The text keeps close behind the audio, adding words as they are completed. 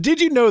Did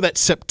you know that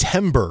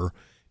September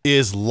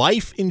is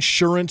Life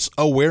Insurance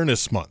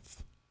Awareness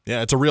Month?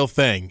 Yeah, it's a real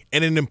thing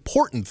and an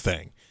important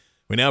thing.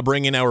 We now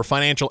bring in our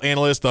financial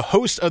analyst, the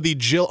host of the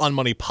Jill on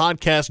Money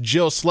podcast,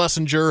 Jill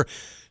Schlesinger.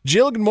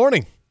 Jill, good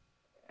morning.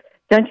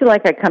 Don't you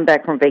like I come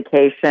back from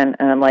vacation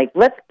and I'm like,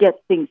 let's get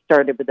things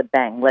started with a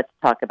bang. Let's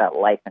talk about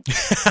life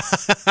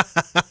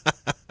insurance.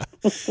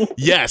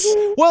 Yes.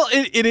 Well,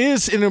 it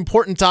is an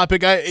important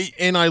topic.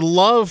 I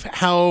love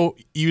how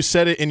you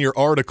said it in your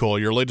article,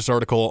 your latest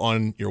article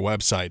on your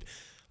website.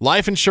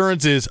 Life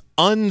insurance is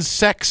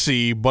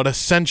unsexy but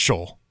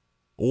essential.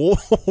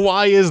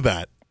 Why is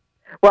that?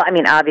 Well, I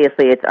mean,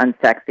 obviously it's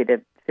unsexy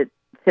to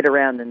sit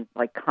around and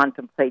like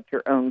contemplate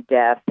your own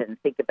death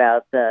and think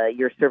about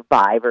your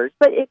survivors.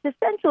 But it's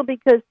essential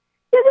because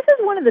this is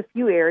one of the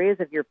few areas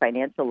of your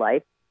financial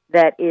life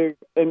that is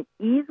an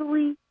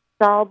easily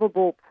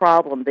solvable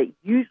problem that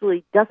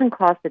usually doesn't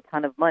cost a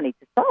ton of money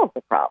to solve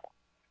the problem.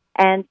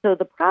 And so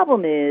the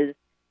problem is,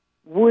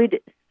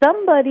 would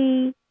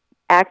somebody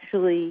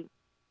actually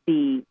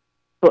be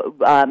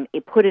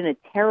put in a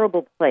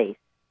terrible place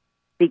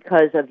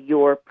because of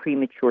your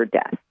premature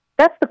death?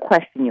 That's the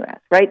question you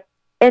ask, right?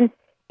 And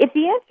if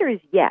the answer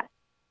is yes,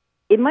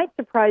 it might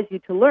surprise you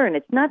to learn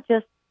it's not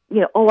just,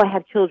 I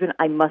have children,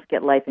 I must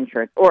get life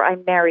insurance, or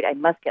I'm married, I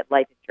must get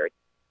life insurance.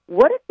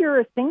 What if you're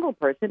a single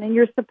person and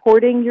you're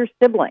supporting your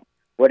sibling?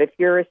 What if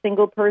you're a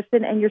single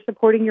person and you're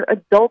supporting your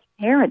adult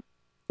parents?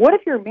 What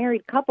if you're a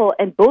married couple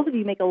and both of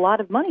you make a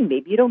lot of money?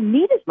 Maybe you don't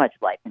need as much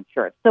life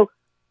insurance. So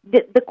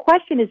the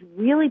question is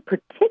really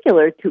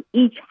particular to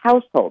each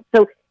household.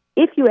 So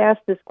if you ask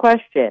this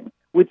question,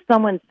 would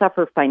someone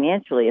suffer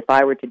financially if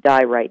I were to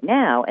die right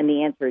now? And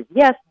the answer is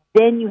yes,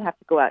 then you have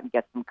to go out and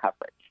get some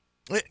coverage.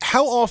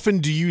 How often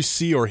do you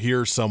see or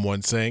hear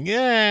someone saying,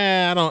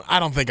 I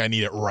don't think I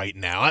need it right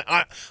now.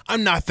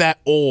 I'm not that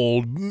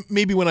old.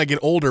 Maybe when I get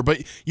older.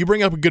 But you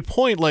bring up a good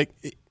point. Like,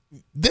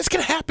 this can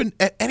happen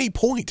at any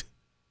point.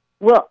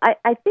 Well,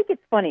 I think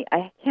it's funny.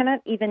 I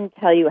cannot even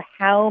tell you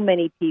how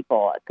many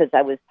people, because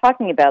I was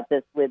talking about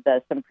this with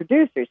some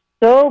producers,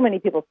 so many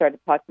people started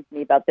talking to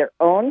me about their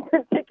own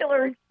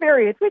particular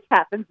experience, which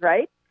happens,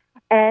 right?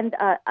 And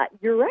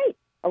you're right.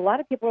 A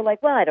lot of people are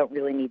like, well, I don't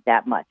really need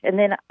that much. And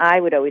then I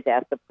would always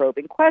ask the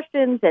probing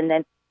questions, and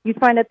then you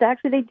find out that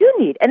actually they do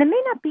need. And it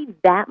may not be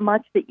that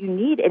much that you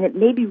need, and it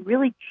may be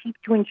really cheap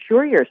to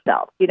insure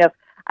yourself.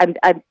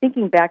 I'm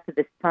thinking back to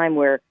this time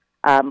where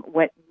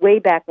way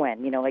back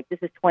when, this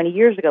is 20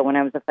 years ago when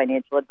I was a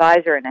financial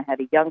advisor, and I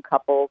had a young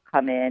couple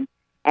come in,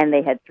 and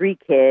they had 3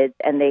 kids,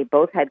 and they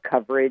both had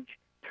coverage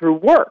through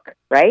work,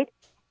 right?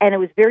 And it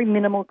was very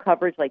minimal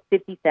coverage, like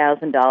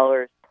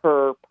 $50,000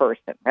 per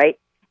person, right?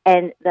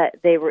 And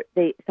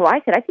so I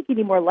said, I think you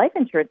need more life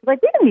insurance. They're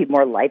like, we don't need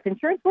more life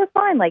insurance. We're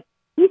fine. Like,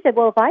 he said,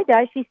 well, if I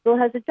die, she still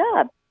has a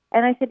job.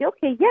 And I said,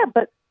 okay, yeah,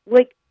 but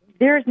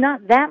there's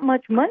not that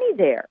much money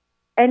there.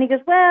 And he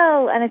goes,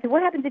 well, and I said,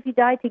 what happens if you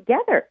die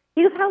together?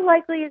 He goes, how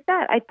likely is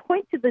that? I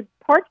point to the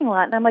parking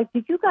lot, and I'm like,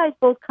 did you guys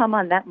both come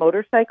on that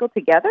motorcycle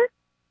together?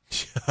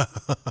 It's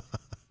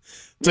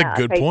a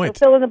good point.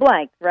 So fill in the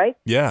blanks, right?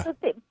 Yeah. So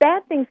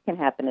bad things can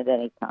happen at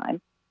any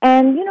time.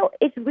 And,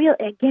 it's real.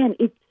 Again,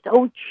 it's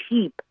so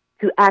cheap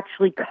to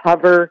actually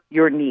cover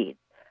your needs.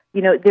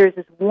 There's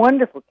this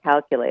wonderful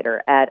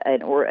calculator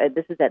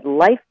this is at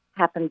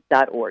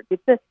lifehappens.org.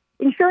 It's an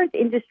insurance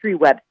industry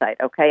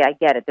website, okay? I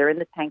get it. They're in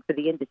the tank for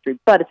the industry,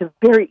 but it's a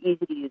very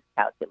easy-to-use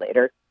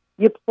calculator.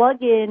 You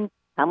plug in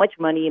how much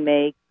money you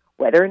make,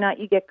 whether or not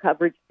you get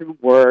coverage through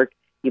work.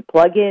 You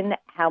plug in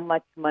how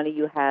much money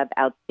you have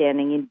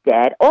outstanding in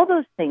debt, all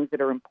those things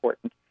that are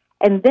important.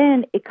 And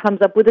then it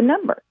comes up with a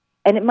number.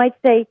 And it might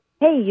say,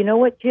 hey, you know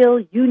what, Jill,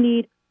 you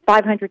need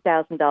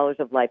 $500,000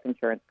 of life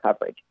insurance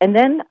coverage. And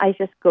then I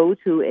just go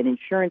to an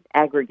insurance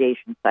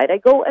aggregation site. I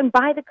go and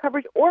buy the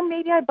coverage, or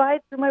maybe I buy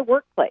it through my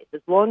workplace,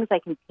 as long as I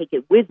can take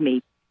it with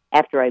me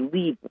after I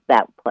leave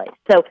that place.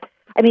 So,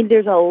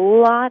 there's a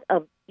lot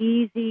of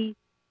easy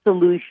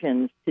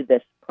solutions to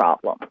this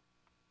problem.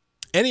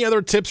 Any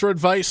other tips or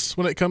advice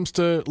when it comes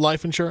to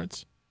life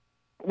insurance?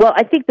 Well,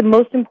 I think the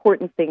most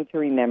important thing to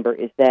remember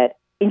is that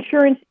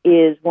insurance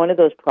is one of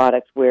those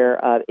products where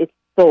it's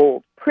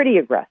sold pretty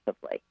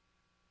aggressively.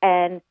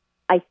 And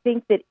I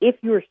think that if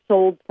you're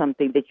sold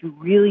something that you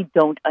really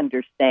don't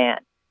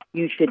understand,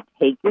 you should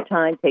take your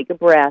time, take a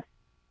breath,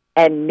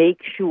 and make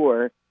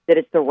sure that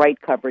it's the right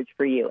coverage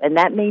for you. And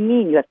that may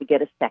mean you have to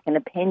get a second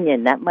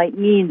opinion. That might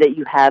mean that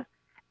you have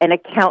an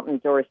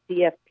accountant or a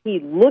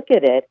CFP look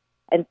at it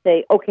and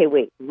say, okay,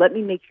 wait, let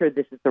me make sure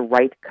this is the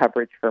right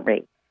coverage for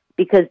me.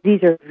 Because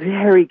these are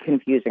very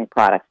confusing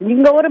products. And you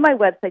can go to my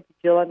website,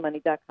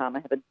 jillonmoney.com. I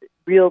have a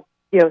real,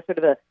 sort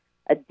of a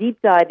deep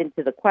dive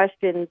into the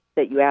questions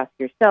that you ask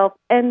yourself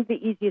and the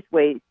easiest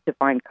ways to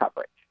find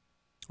coverage.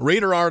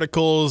 Read her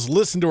articles,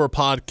 listen to her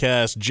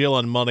podcast,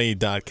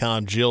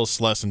 jillonmoney.com. Jill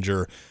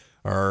Schlesinger,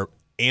 our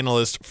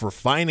analyst for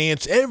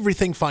finance,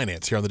 everything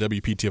finance here on the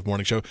WPTF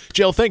Morning Show.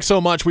 Jill, thanks so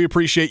much. We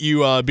appreciate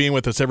you being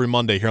with us every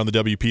Monday here on the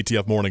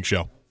WPTF Morning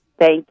Show.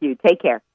 Thank you. Take care.